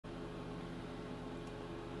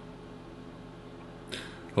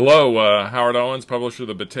Hello, Howard Owens, publisher of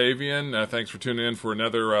the Batavian. Thanks for tuning in for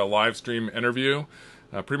another live stream interview.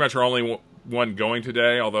 Pretty much our only one going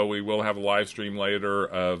today, although we will have a live stream later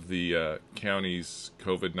of the county's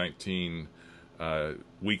COVID-19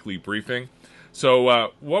 weekly briefing.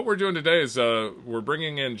 So what we're doing today is we're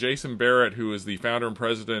bringing in Jason Barrett, who is the founder and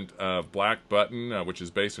president of Black Button, which is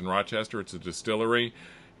based in Rochester. It's a distillery.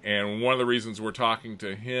 And one of the reasons we're talking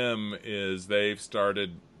to him is they've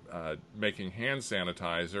started making hand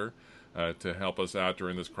sanitizer to help us out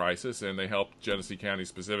during this crisis, and they helped Genesee County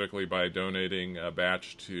specifically by donating a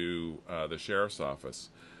batch to the sheriff's office.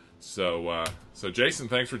 So Jason,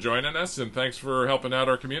 thanks for joining us, and thanks for helping out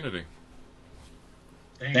our community.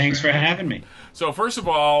 Thanks for having me. So first of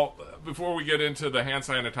all, before we get into the hand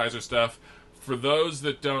sanitizer stuff, for those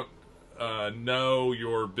that don't know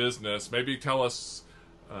your business, maybe tell us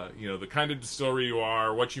the kind of distillery you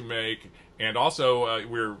are, what you make, and also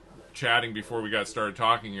we're chatting before we got started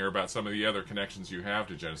talking here about some of the other connections you have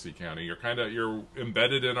to Genesee County. You're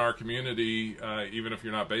embedded in our community, even if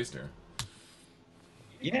you're not based here.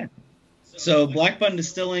 Yeah. So Black Button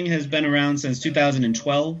Distilling has been around since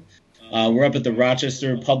 2012. We're up at the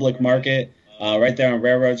Rochester Public Market, right there on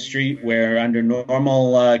Railroad Street, where under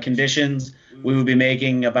normal conditions, we would be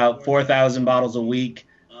making about 4,000 bottles a week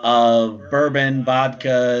of bourbon,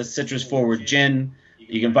 vodka, citrus-forward gin.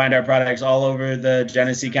 You can find our products all over the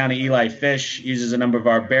Genesee County. Eli Fish uses a number of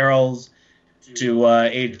our barrels to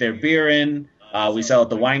age their beer in. We sell at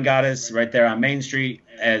the Wine Goddess right there on Main Street,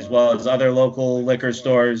 as well as other local liquor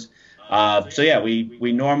stores.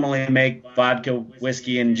 We normally make vodka,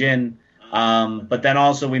 whiskey, and gin, but then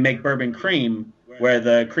also we make bourbon cream, where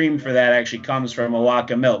the cream for that actually comes from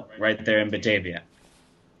Oaxaca milk right there in Batavia.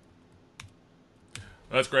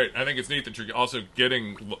 That's great. I think it's neat that you're also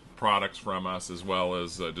getting products from us as well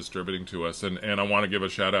as distributing to us. And I want to give a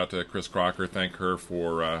shout out to Chris Crocker. Thank her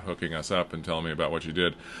for hooking us up and telling me about what you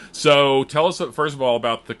did. So tell us, first of all,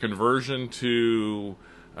 about the conversion to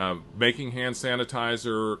making hand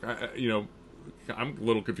sanitizer. I'm a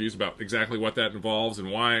little confused about exactly what that involves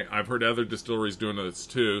and why. I've heard other distilleries doing this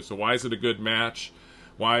too. So why is it a good match?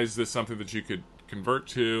 Why is this something that you could convert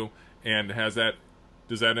to? And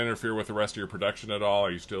does that interfere with the rest of your production at all?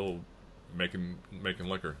 Are you still making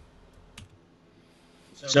liquor?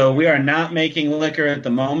 So we are not making liquor at the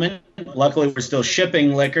moment. Luckily, we're still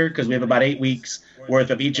shipping liquor because we have about 8 weeks worth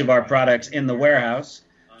of each of our products in the warehouse.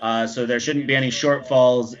 So there shouldn't be any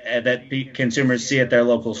shortfalls that consumers see at their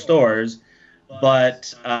local stores.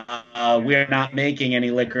 But we are not making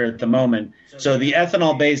any liquor at the moment. So the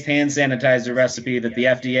ethanol-based hand sanitizer recipe that the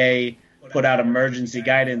FDA put out emergency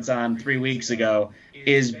guidance on 3 weeks ago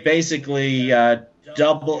is basically 2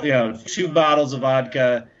 bottles of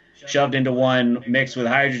vodka shoved into one, mixed with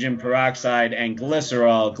hydrogen peroxide and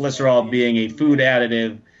glycerol being a food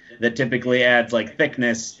additive that typically adds like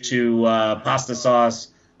thickness to pasta sauce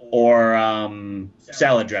or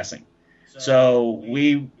salad dressing. So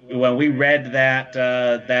when we read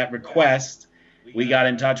that request, we got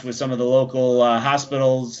in touch with some of the local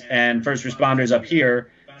hospitals and first responders up here,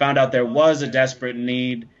 found out there was a desperate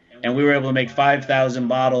need, and we were able to make 5,000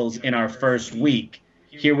 bottles in our first week.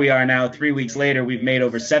 Here we are now, 3 weeks later, we've made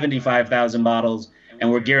over 75,000 bottles,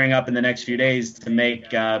 and we're gearing up in the next few days to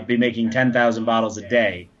be making 10,000 bottles a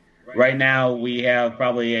day. Right now, we have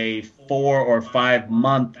probably a 4 or 5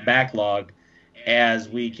 month backlog as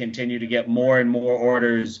we continue to get more and more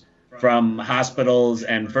orders from hospitals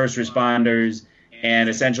and first responders and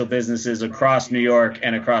essential businesses across New York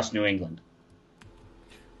and across New England.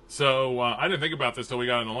 So I didn't think about this till we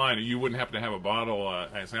got on the line. You wouldn't happen to have a bottle,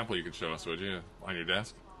 a sample you could show us, would you, on your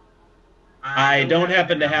desk? I don't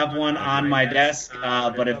happen to have one on my desk,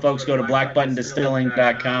 but if folks go to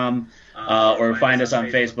blackbuttondistilling.com or find us on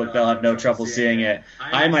Facebook, they'll have no trouble seeing it.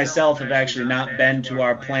 I myself have actually not been to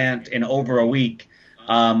our plant in over a week.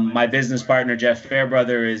 My business partner, Jeff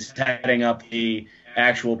Fairbrother, is heading up the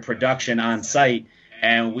actual production on site,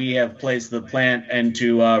 and we have placed the plant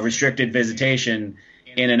into restricted visitation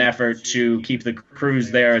in an effort to keep the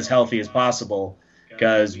crews there as healthy as possible,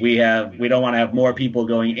 because we don't want to have more people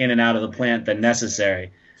going in and out of the plant than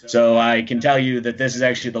necessary. So I can tell you that this is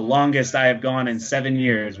actually the longest I have gone in 7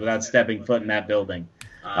 years without stepping foot in that building.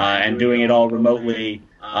 And doing it all remotely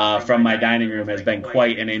from my dining room has been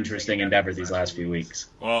quite an interesting endeavor these last few weeks.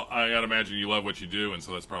 Well, I got to imagine you love what you do, and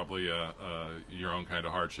so that's probably your own kind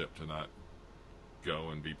of hardship to not go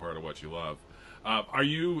and be part of what you love.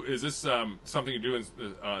 Is this something you do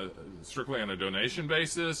strictly on a donation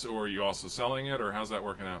basis, or are you also selling it, or how's that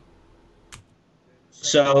working out?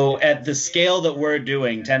 So at the scale that we're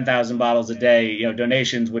doing, 10,000 bottles a day,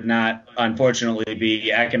 donations would not, unfortunately,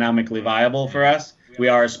 be economically viable for us. We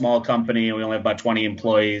are a small company and we only have about 20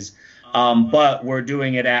 employees, but we're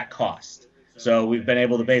doing it at cost. So we've been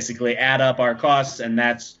able to basically add up our costs, and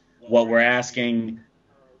that's what we're asking,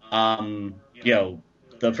 the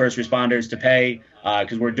first responders to pay,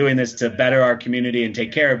 because we're doing this to better our community and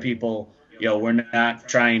take care of people. We're not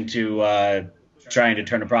trying to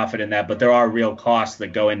turn a profit in that, but there are real costs that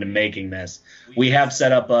go into making this. We have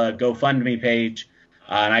set up a GoFundMe page,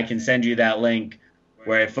 and I can send you that link,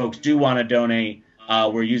 where if folks do want to donate,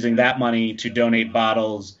 we're using that money to donate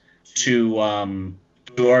bottles to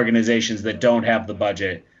organizations that don't have the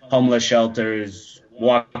budget, homeless shelters,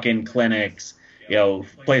 walk-in clinics,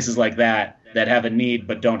 places like that have a need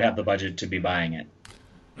but don't have the budget to be buying it.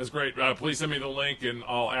 That's great. Please send me the link, and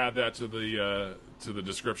I'll add that to the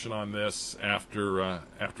description on this after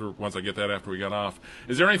once I get that after we get off.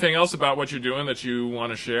 Is there anything else about what you're doing that you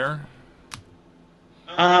want to share?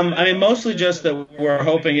 Mostly just that we're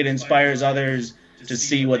hoping it inspires others to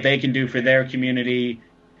see what they can do for their community.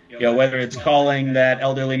 Whether it's calling that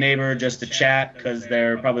elderly neighbor just to chat because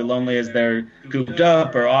they're probably lonely as they're cooped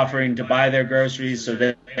up, or offering to buy their groceries so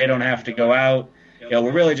that they don't have to go out.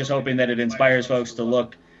 We're really just hoping that it inspires folks to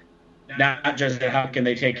look not just at how can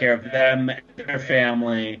they take care of them and their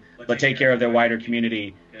family, but take care of their wider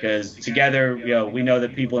community. Because together, we know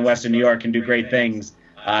that people in Western New York can do great things.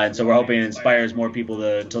 And so we're hoping it inspires more people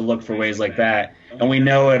to look for ways like that. And we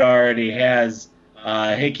know it already has.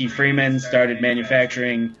 Hickey Freeman started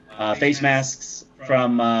manufacturing face masks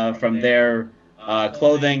from their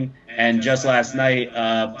clothing, and just last night,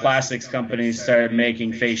 plastics companies started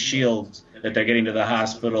making face shields that they're getting to the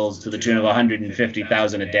hospitals to the tune of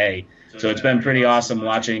 150,000 a day. So it's been pretty awesome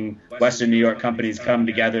watching Western New York companies come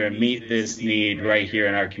together and meet this need right here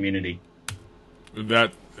in our community.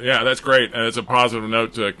 That's great. And it's a positive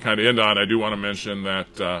note to kind of end on. I do want to mention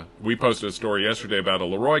that we posted a story yesterday about a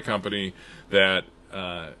Leroy company that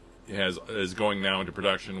is going now into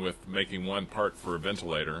production with making one part for a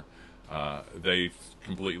ventilator. They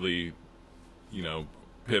completely,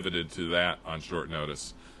 pivoted to that on short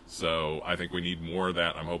notice. So I think we need more of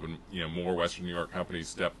that. I'm hoping, more Western New York companies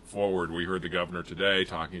step forward. We heard the governor today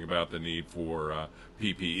talking about the need for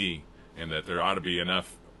PPE, and that there ought to be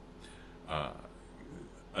enough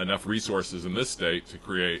resources in this state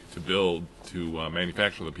to build, to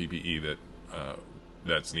manufacture the PPE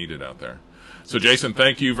that's needed out there. So Jason,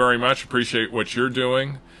 thank you very much. Appreciate what you're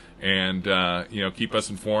doing, and keep us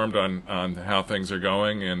informed on how things are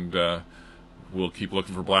going, and we'll keep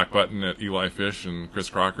looking for Black Button at Eli Fish and Chris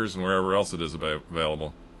Crocker's and wherever else it is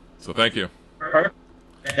available. So thank you. Perfect.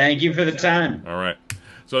 Thank you for the time. All right.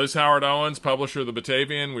 So this is Howard Owens, publisher of the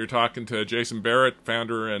Batavian. We were talking to Jason Barrett,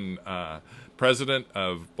 founder and president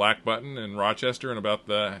of Black Button in Rochester, and about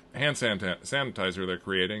the hand sanitizer they're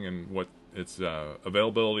creating and what its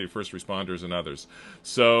availability of first responders and others.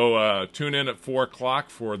 So tune in at 4 o'clock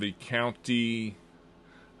for the county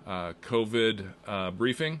COVID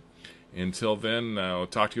briefing. Until then, I'll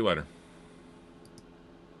talk to you later.